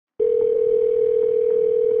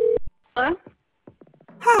Hello?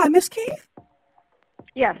 Hi, Miss Keith.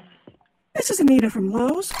 Yes. This is Anita from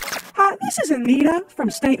Lowe's. Hi, this is Anita from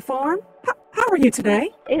State Farm. How are you today?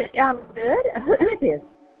 I'm good. Who is this?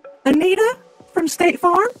 Anita from State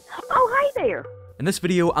Farm? Oh, hi there. In this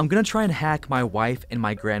video, I'm gonna try and hack my wife and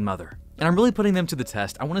my grandmother. And I'm really putting them to the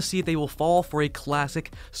test. I wanna see if they will fall for a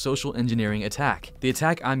classic social engineering attack. The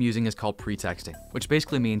attack I'm using is called pretexting, which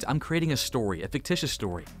basically means I'm creating a story, a fictitious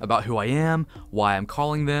story, about who I am, why I'm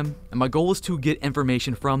calling them, and my goal is to get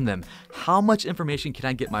information from them. How much information can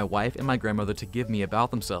I get my wife and my grandmother to give me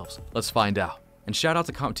about themselves? Let's find out. And shout out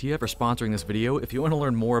to CompTIA for sponsoring this video. If you wanna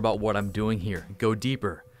learn more about what I'm doing here, go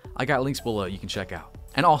deeper, I got links below you can check out.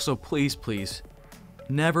 And also, please,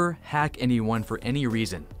 never hack anyone for any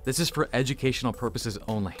reason. This is for educational purposes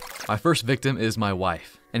only. My first victim is my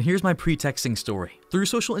wife. And here's my pretexting story. Through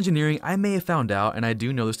social engineering, I may have found out, and I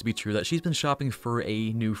do know this to be true, that she's been shopping for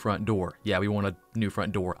a new front door. Yeah, we want a new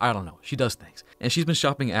front door. I don't know. She does things. And she's been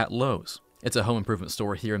shopping at Lowe's. It's a home improvement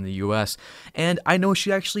store here in the US. And I know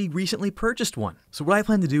she actually recently purchased one. So what I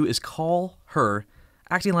plan to do is call her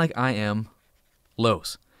acting like I am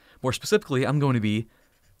Lowe's. More specifically, I'm going to be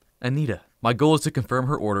Anita. My goal is to confirm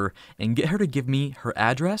her order and get her to give me her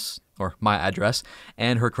address, or my address,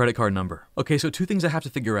 and her credit card number. Okay, so two things I have to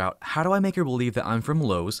figure out. How do I make her believe that I'm from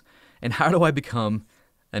Lowe's? And how do I become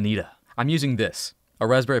Anita? I'm using this, a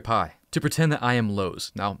Raspberry Pi, to pretend that I am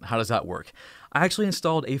Lowe's. Now, how does that work? I actually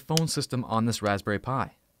installed a phone system on this Raspberry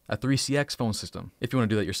Pi, a 3CX phone system. If you want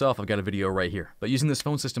to do that yourself, I've got a video right here. But using this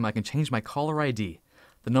phone system, I can change my caller ID,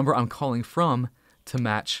 the number I'm calling from, to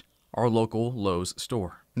match our local Lowe's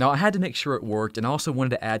store. Now, I had to make sure it worked, and I also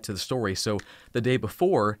wanted to add to the story, so the day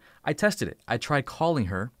before, I tested it. I tried calling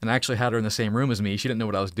her, and I actually had her in the same room as me. She didn't know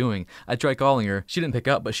what I was doing. I tried calling her. She didn't pick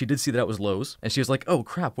up, but she did see that it was Lowe's, and she was like, oh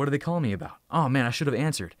crap, what are they calling me about? Oh man, I should have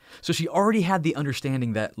answered. So she already had the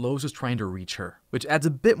understanding that Lowe's was trying to reach her, which adds a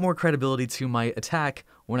bit more credibility to my attack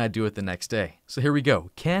when I do it the next day. So here we go.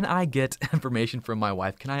 Can I get information from my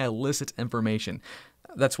wife? Can I elicit information?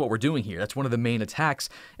 That's what we're doing here. That's one of the main attacks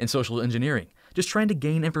in social engineering. Just trying to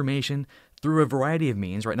gain information through a variety of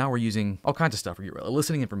means. Right now we're using all kinds of stuff. We're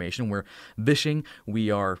eliciting information, we're vishing, we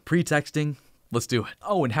are pretexting. Let's do it.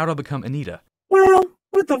 Oh, and how do I become Anita? Well,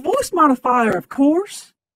 with the voice modifier, of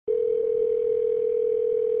course.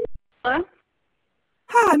 Hello?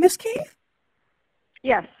 Hi, Miss Keith.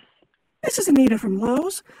 Yes. This is Anita from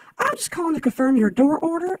Lowe's. I'm just calling to confirm your door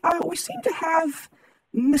order. We seem to have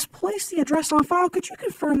misplaced the address on file. Could you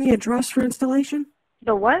confirm the address for installation?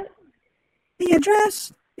 The what? The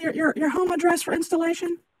address, your home address for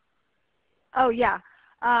installation? Oh, yeah.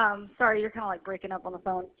 Sorry, you're kind of like breaking up on the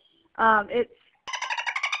phone. It's...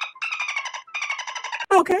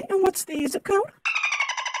 Okay, and what's the zip code?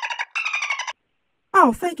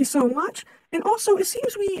 Oh, thank you so much. And also, it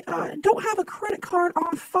seems we don't have a credit card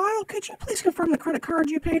on file. Could you please confirm the credit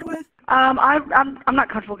card you paid with? I'm not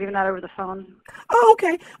comfortable giving that over the phone. Oh,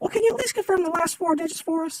 okay. Well, can you at least confirm the last 4 digits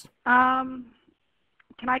for us?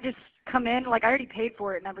 Can I just come in? Like, I already paid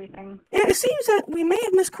for it and everything. Yeah, it seems that we may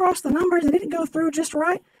have miscrossed the numbers. It didn't go through just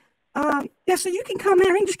right. Yeah, so you can come in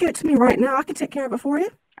or you can just get it to me right now. I can take care of it for you.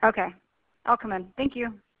 Okay. I'll come in. Thank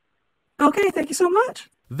you. Okay, thank you so much.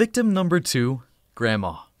 Victim number 2,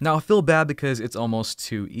 Grandma. Now I feel bad because it's almost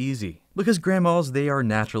too easy. Because grandmas, they are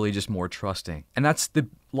naturally just more trusting. And that's the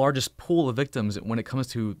largest pool of victims when it comes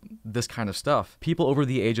to this kind of stuff. People over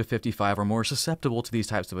the age of 55 are more susceptible to these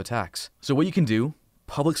types of attacks. So what you can do,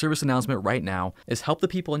 public service announcement right now, is help the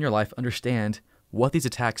people in your life understand what these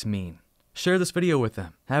attacks mean. Share this video with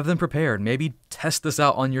them. Have them prepared. Maybe test this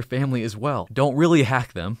out on your family as well. Don't really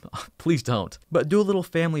hack them. Please don't. But do a little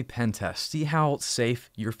family pen test. See how safe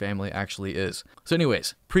your family actually is. So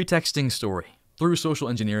anyways, pretexting story. Through social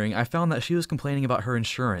engineering, I found that she was complaining about her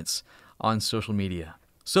insurance on social media.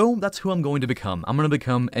 So that's who I'm going to become. I'm going to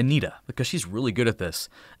become Anita because she's really good at this.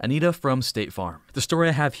 Anita from State Farm. The story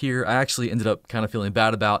I have here, I actually ended up kind of feeling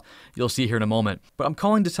bad about. You'll see here in a moment. But I'm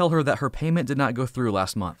calling to tell her that her payment did not go through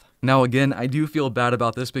last month. Now again, I do feel bad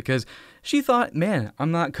about this because she thought, man,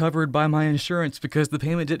 I'm not covered by my insurance because the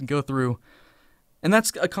payment didn't go through. And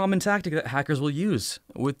that's a common tactic that hackers will use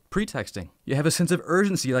with pretexting. You have a sense of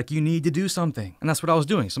urgency, like you need to do something. And that's what I was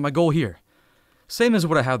doing. So my goal here, same as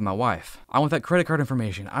what I have with my wife. I want that credit card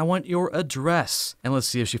information. I want your address. And let's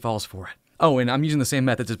see if she falls for it. Oh, and I'm using the same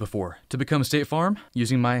methods as before. To become State Farm,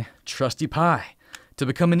 using my trusty Pi. To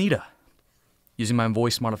become Anita, using my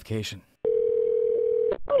voice modification.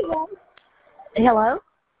 Hello?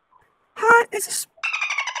 Hi, is this...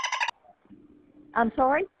 I'm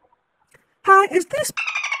sorry? Hi, is this...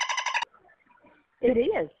 It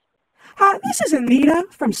is. Hi, this is Anita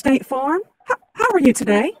from State Farm. How How are you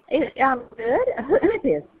today? I'm good. Who is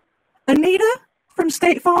this? Anita from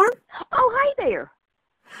State Farm? Oh, hey there.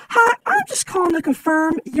 Hi, I'm just calling to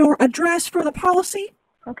confirm your address for the policy.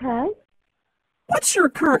 Okay. What's your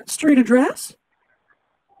current street address?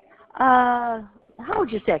 Hold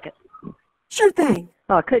just a second. Sure thing.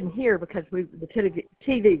 Oh, I couldn't hear because the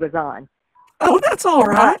TV was on. Oh, that's all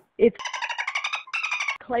right. It's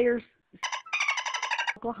Claire's,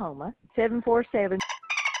 Oklahoma, 747.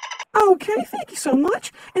 Okay, thank you so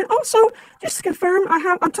much. And also, just to confirm,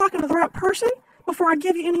 I'm talking to the right person. Before I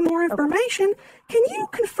give you any more information, can you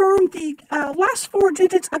confirm the last 4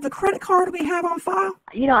 digits of the credit card we have on file?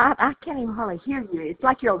 You know, I can't even hardly hear you. It's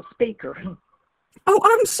like you're on speaker. Oh,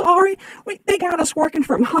 I'm sorry. They got us working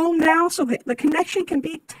from home now, so the connection can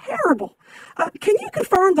be terrible. Can you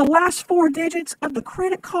confirm the last 4 digits of the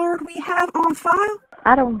credit card we have on file?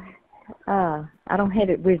 I don't have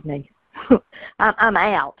it with me. I'm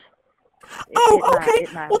out. Okay.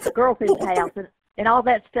 At my girlfriend's house, and all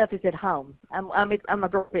that stuff is at home. I'm at my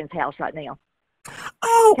girlfriend's house right now.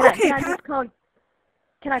 Oh, okay.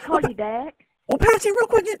 Can I call you back? Well, Patsy, real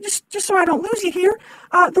quick, just so I don't lose you here,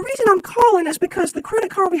 the reason I'm calling is because the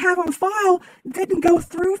credit card we have on file didn't go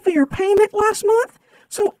through for your payment last month.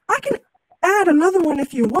 So I can add another one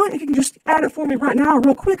if you want. If you can just add it for me right now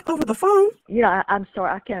real quick over the phone. You know, I'm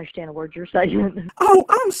sorry. I can't understand a word you're saying. Oh,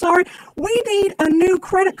 I'm sorry. We need a new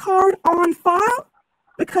credit card on file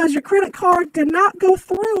because your credit card did not go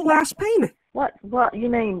through last payment. What you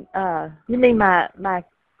mean? You mean my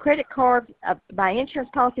credit card, my insurance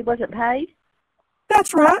policy wasn't paid?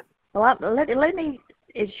 That's right. Well, let me.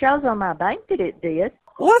 It shows on my bank that it did.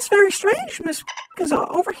 Well, that's very strange, Miss, because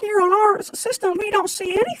over here on our system we don't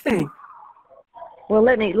see anything. Well,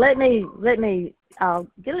 let me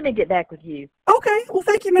get back with you. Okay. Well,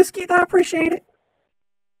 thank you, Miss Keith. I appreciate it.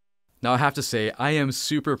 Now I have to say, I am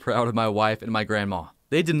super proud of my wife and my grandma.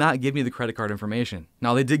 They did not give me the credit card information.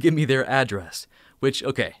 Now they did give me their address, which,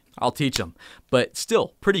 okay, I'll teach them, but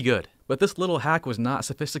still pretty good. But this little hack was not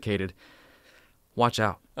sophisticated. Watch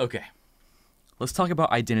out. Okay, let's talk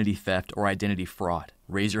about identity theft or identity fraud.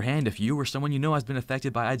 Raise your hand if you or someone you know has been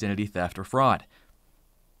affected by identity theft or fraud.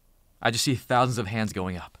 I just see thousands of hands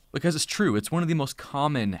going up. Because it's true, it's one of the most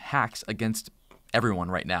common hacks against everyone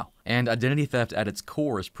right now. And identity theft at its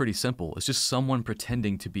core is pretty simple. It's just someone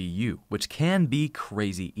pretending to be you, which can be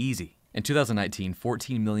crazy easy. In 2019,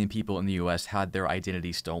 14 million people in the US had their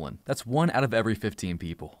identity stolen. That's 1 out of every 15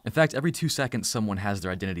 people. In fact, every 2 seconds someone has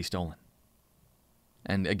their identity stolen.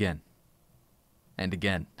 And again. And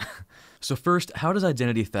again. So first, how does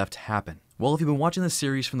identity theft happen? Well, if you've been watching this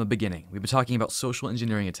series from the beginning, we've been talking about social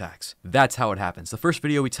engineering attacks. That's how it happens. The first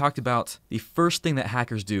video we talked about the first thing that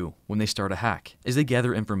hackers do when they start a hack is they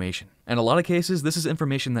gather information. In a lot of cases, this is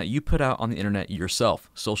information that you put out on the internet yourself.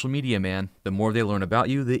 Social media, man. The more they learn about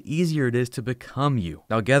you, the easier it is to become you.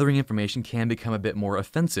 Now, gathering information can become a bit more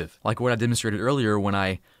offensive, like what I demonstrated earlier when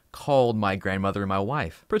I called my grandmother and my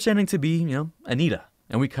wife, pretending to be, Anita.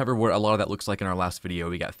 And we covered what a lot of that looks like in our last video.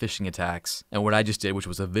 We got phishing attacks, and what I just did, which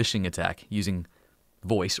was a vishing attack, using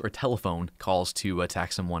voice or telephone calls to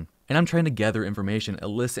attack someone. And I'm trying to gather information,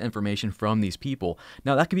 elicit information from these people.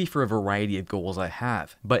 Now, that could be for a variety of goals I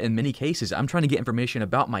have, but in many cases, I'm trying to get information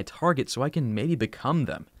about my target so I can maybe become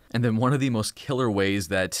them. And then one of the most killer ways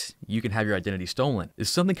that you can have your identity stolen is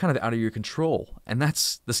something kind of out of your control. And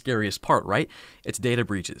that's the scariest part, right? It's data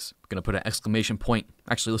breaches. I'm gonna put an exclamation point.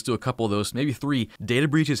 Actually, let's do a couple of those, maybe 3. Data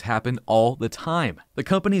breaches happen all the time. The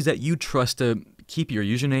companies that you trust to keep your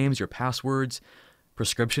usernames, your passwords,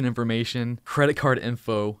 prescription information, credit card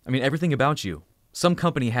info, everything about you. Some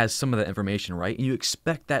company has some of that information, right? And you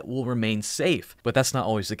expect that will remain safe, but that's not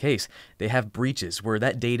always the case. They have breaches where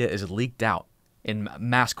that data is leaked out in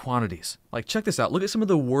mass quantities. Like, check this out. Look at some of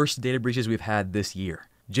the worst data breaches we've had this year.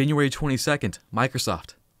 January 22nd,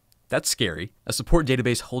 Microsoft. That's scary. A support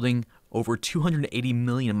database holding over 280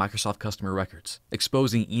 million Microsoft customer records,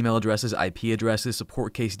 exposing email addresses, IP addresses,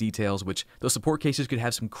 support case details, which those support cases could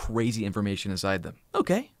have some crazy information inside them.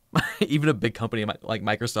 Okay. Even a big company like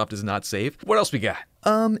Microsoft is not safe. What else we got?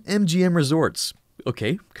 MGM Resorts.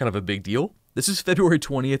 Okay, kind of a big deal. This is February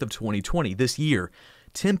 20th of 2020, this year.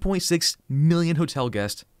 10.6 million hotel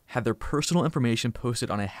guests had their personal information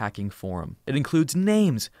posted on a hacking forum. It includes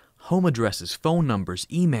names, home addresses, phone numbers,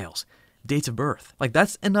 emails, dates of birth. Like,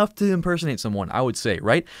 that's enough to impersonate someone, I would say,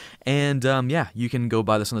 right? And yeah, you can go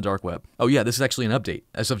buy this on the dark web. Oh yeah, this is actually an update.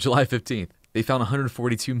 As of July 15th, they found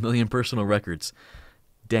 142 million personal records.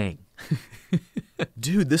 Dang.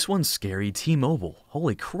 Dude, this one's scary. T-Mobile.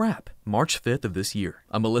 Holy crap. March 5th of this year,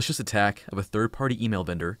 a malicious attack of a third-party email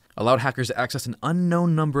vendor allowed hackers to access an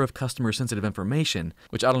unknown number of customer-sensitive information,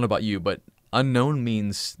 which I don't know about you, but Unknown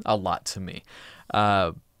means a lot to me.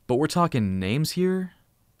 But we're talking names here,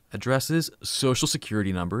 addresses, social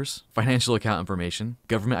security numbers, financial account information,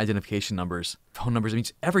 government identification numbers, phone numbers. It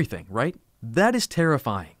means everything, right? That is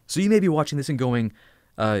terrifying. So you may be watching this and going,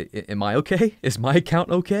 am I okay? Is my account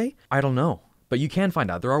okay? I don't know. But you can find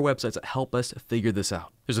out. There are websites that help us figure this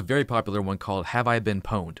out. There's a very popular one called Have I Been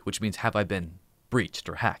Pwned, which means have I been breached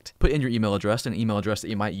or hacked. Put in your email address, an email address that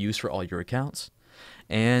you might use for all your accounts,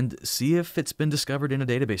 and see if it's been discovered in a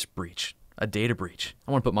database breach, a data breach.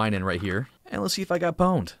 I want to put mine in right here, and let's see if I got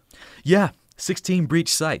pwned. Yeah, 16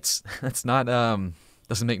 breach sites. That's not,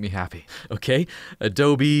 doesn't make me happy. Okay,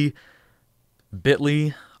 Adobe,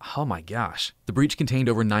 Bitly. Oh my gosh. The breach contained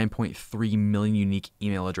over 9.3 million unique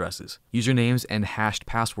email addresses, usernames, and hashed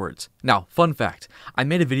passwords. Now, fun fact, I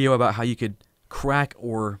made a video about how you could crack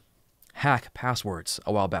or hack passwords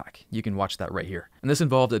a while back. You can watch that right here. And this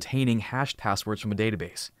involved obtaining hashed passwords from a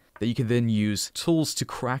database that you can then use tools to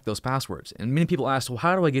crack those passwords. And many people ask, well,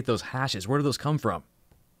 how do I get those hashes? Where do those come from?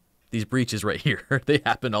 These breaches right here, they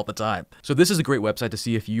happen all the time. So this is a great website to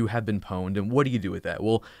see if you have been pwned, and what do you do with that?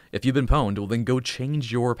 Well, if you've been pwned, well then go change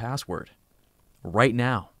your password right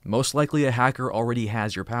now. Most likely a hacker already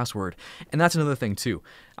has your password. And that's another thing too.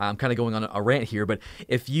 I'm kind of going on a rant here, but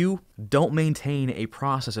if you don't maintain a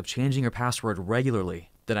process of changing your password regularly,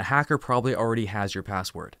 then a hacker probably already has your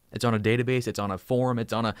password. It's on a database, it's on a forum,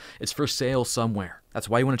 it's for sale somewhere. That's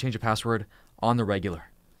why you want to change your password on the regular.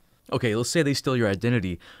 Okay, let's say they steal your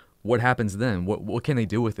identity. What happens then? What can they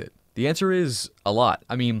do with it? The answer is a lot.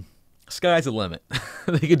 I mean, sky's the limit.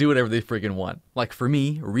 They can do whatever they freaking want. Like for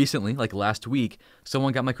me, recently, like last week,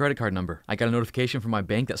 someone got my credit card number. I got a notification from my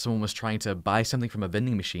bank that someone was trying to buy something from a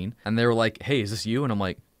vending machine, and they were like, hey, is this you? And I'm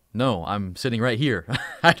like, no, I'm sitting right here.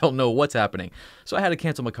 I don't know what's happening. So I had to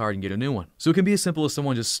cancel my card and get a new one. So it can be as simple as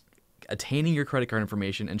someone just attaining your credit card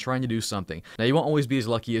information and trying to do something. Now, you won't always be as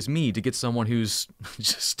lucky as me to get someone who's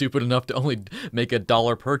just stupid enough to only make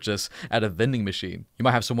 $1 purchase at a vending machine. You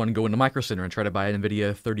might have someone go into Micro Center and try to buy an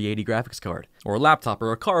NVIDIA 3080 graphics card, or a laptop,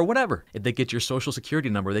 or a car, or whatever. If they get your social security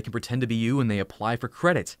number, they can pretend to be you and they apply for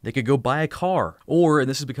credit. They could go buy a car, or, and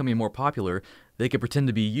this is becoming more popular, they could pretend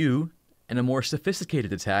to be you and a more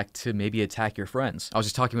sophisticated attack to maybe attack your friends. I was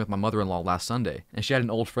just talking with my mother-in-law last Sunday, and she had an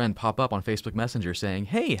old friend pop up on Facebook Messenger saying,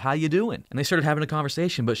 hey, how you doing? And they started having a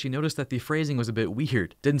conversation, but she noticed that the phrasing was a bit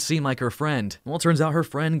weird. Didn't seem like her friend. Well, it turns out her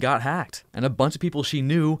friend got hacked, and a bunch of people she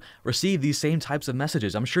knew received these same types of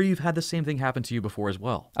messages. I'm sure you've had the same thing happen to you before as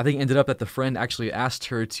well. I think it ended up that the friend actually asked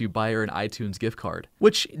her to buy her an iTunes gift card,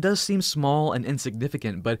 which does seem small and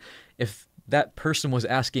insignificant, but if that person was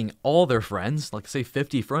asking all their friends, like say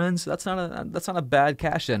 50 friends, that's not a bad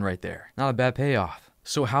cash in right there. Not a bad payoff.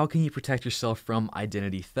 So how can you protect yourself from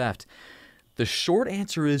identity theft? The short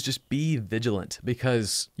answer is just be vigilant,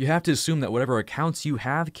 because you have to assume that whatever accounts you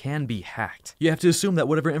have can be hacked. You have to assume that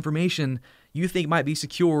whatever information you think might be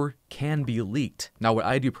secure can be leaked. Now, what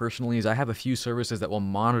I do personally is I have a few services that will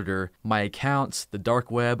monitor my accounts, the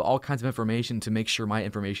dark web, all kinds of information to make sure my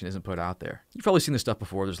information isn't put out there. You've probably seen this stuff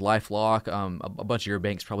before. There's LifeLock, a bunch of your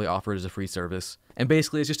banks probably offer it as a free service. And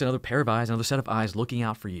basically, it's just another pair of eyes, another set of eyes looking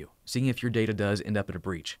out for you, seeing if your data does end up in a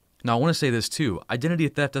breach. Now, I want to say this too. Identity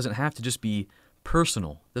theft doesn't have to just be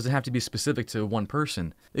personal. It doesn't have to be specific to one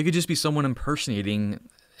person. It could just be someone impersonating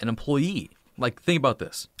an employee. Like, think about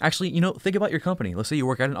this. Actually, think about your company. Let's say you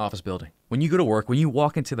work at an office building. When you go to work, when you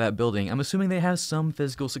walk into that building, I'm assuming they have some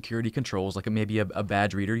physical security controls, like maybe a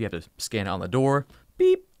badge reader. You have to scan it on the door.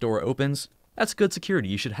 Beep, door opens. That's good security.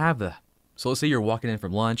 You should have that. So let's say you're walking in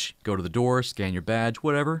from lunch, go to the door, scan your badge,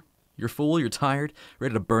 whatever. You're full, you're tired,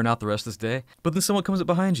 ready to burn out the rest of this day. But then someone comes up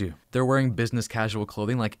behind you. They're wearing business casual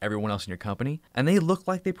clothing like everyone else in your company, and they look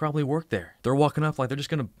like they probably work there. They're walking up like they're just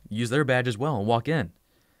going to use their badge as well and walk in.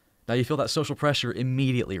 Now you feel that social pressure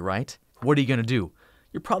immediately, right? What are you going to do?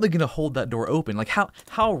 You're probably going to hold that door open. Like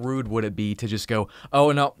how rude would it be to just go,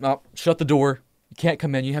 oh, no, shut the door. You can't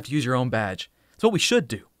come in. You have to use your own badge. That's what we should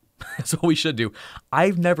do. That's what we should do.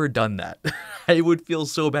 I've never done that. I would feel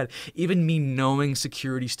so bad. Even me knowing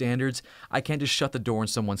security standards, I can't just shut the door in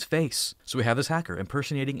someone's face. So we have this hacker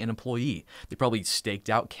impersonating an employee. They probably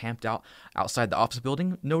staked out, camped out outside the office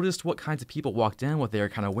building, noticed what kinds of people walked in, what they were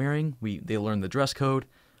kind of wearing. They learned the dress code,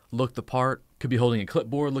 looked the part, could be holding a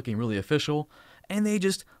clipboard, looking really official, and they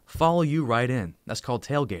just follow you right in. That's called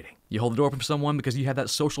tailgating. You hold the door open for someone because you have that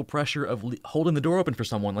social pressure of holding the door open for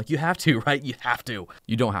someone. Like, you have to, right? You have to.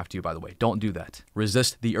 You don't have to, by the way. Don't do that.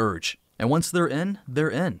 Resist the urge. And once they're in, they're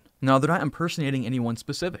in. Now, they're not impersonating anyone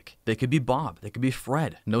specific. They could be Bob. They could be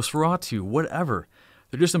Fred, Nosferatu, whatever.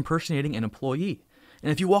 They're just impersonating an employee.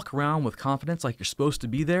 And if you walk around with confidence like you're supposed to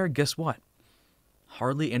be there, guess what?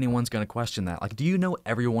 hardly anyone's gonna question that. Like, do you know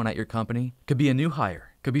everyone at your company? Could be a new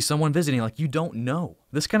hire, could be someone visiting, like you don't know.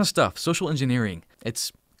 This kind of stuff, social engineering,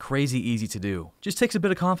 it's crazy easy to do. Just takes a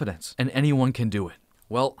bit of confidence, and anyone can do it.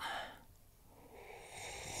 Well,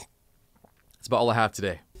 that's about all I have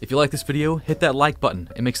today. If you like this video, hit that like button.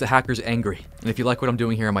 It makes the hackers angry. And if you like what I'm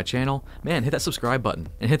doing here on my channel, man, hit that subscribe button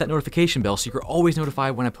and hit that notification bell so you're always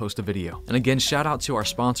notified when I post a video. And again, shout out to our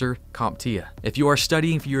sponsor, CompTIA. If you are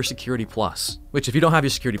studying for your Security Plus, which if you don't have your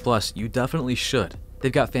Security Plus, you definitely should.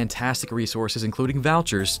 They've got fantastic resources, including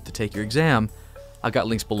vouchers to take your exam. I've got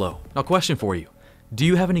links below. Now, question for you. Do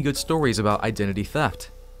you have any good stories about identity theft?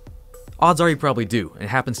 Odds are you probably do, and it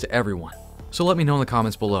happens to everyone. So let me know in the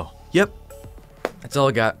comments below. Yep. That's all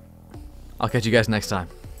I got. I'll catch you guys next time.